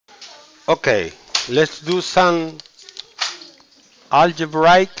Okay, let's do some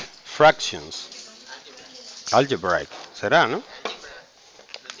algebraic fractions. Algebraic, ¿será, no?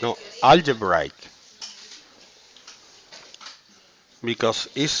 No, algebraic, because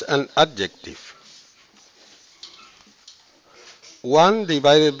it's an adjective. 1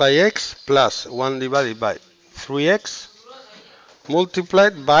 divided by x plus 1 divided by 3x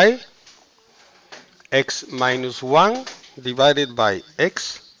multiplied by x minus 1 divided by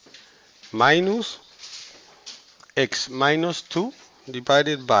x minus x minus 2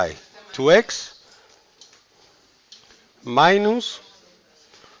 divided by 2x minus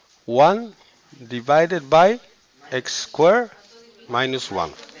 1 divided by x squared minus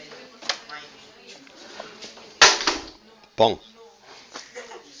 1. Boom.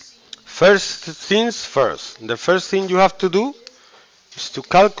 First things first. The first thing you have to do is to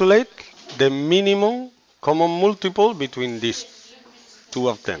calculate the minimum common multiple between these two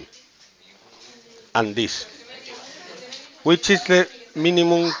of them and this. Which is the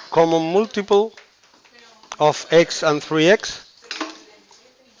minimum common multiple of x and 3x?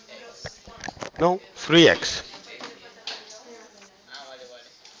 No, 3x.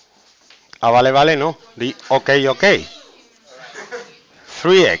 Ah, vale, vale, no. Di okay, okay.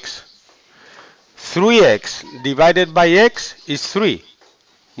 3x. 3x divided by x is 3.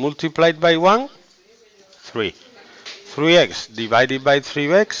 Multiplied by 1, 3. 3x divided by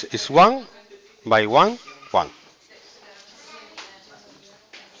 3x is 1. By 1, 1.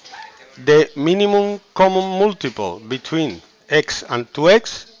 The minimum common multiple between x and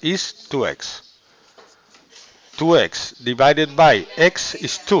 2x is 2x. 2x divided by x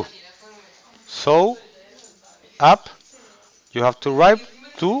is 2. So, up, you have to write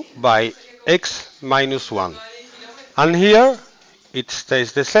 2 by x minus 1. And here, it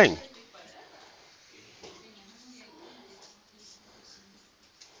stays the same.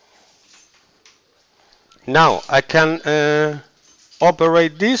 Now, I can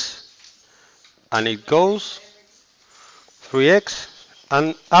operate this, and it goes 3x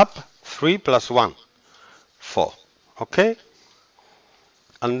and up 3 plus 1, 4. Okay?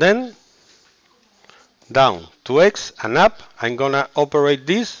 And then down 2x and up, I'm gonna operate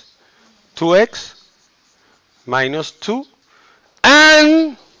this 2x minus 2,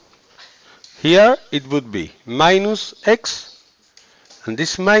 and here it would be minus x, and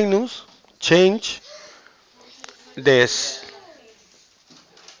this minus change this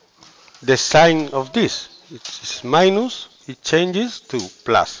the sign of this. It's minus, it changes to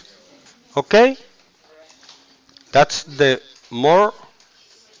plus. Okay? That's the more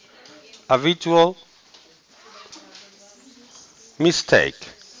habitual mistake.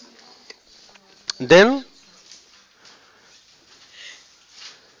 Then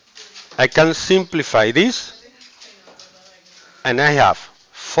I can simplify this, and I have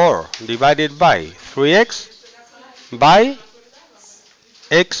 4 divided by 3x by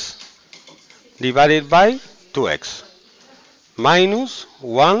x divided by 2x minus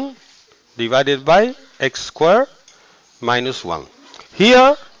 1 divided by x squared minus 1.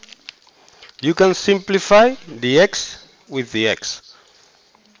 Here you can simplify the x with the x,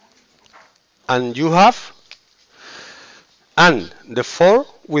 and you have and the 4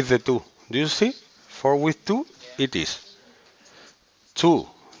 with the 2. Do you see? 4 with 2, it is 2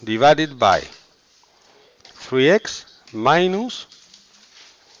 divided by 3x minus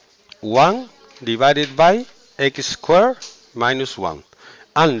 1 divided by x squared minus 1.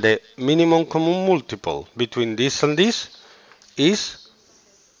 And the minimum common multiple between this and this is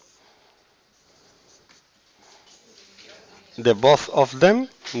the both of them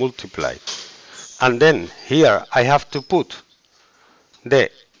multiplied. And then here I have to put the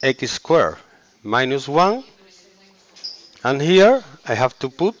x squared minus 1, and here I have to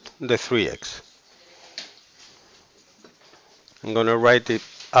put the 3x. I'm going to write it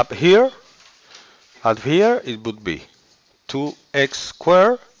up here. Up here it would be 2x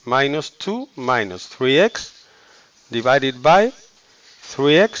squared minus 2 minus 3x divided by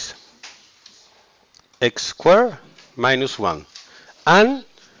 3x x squared minus 1. And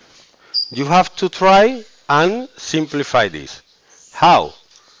you have to try and simplify this. How?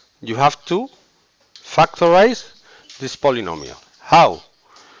 You have to factorize this polynomial. How?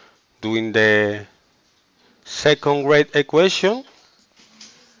 Doing the second grade equation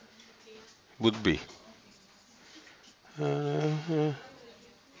would be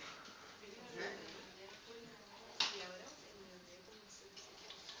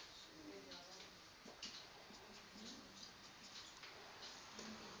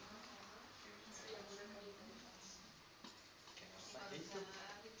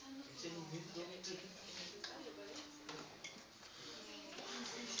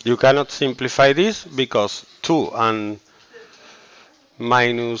You cannot simplify this because 2 and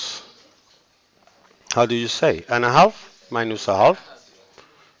minus, how do you say, and a half minus a half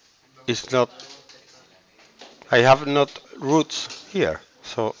is not, I have not roots here.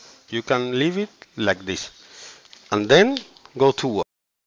 So you can leave it like this. And then go to work.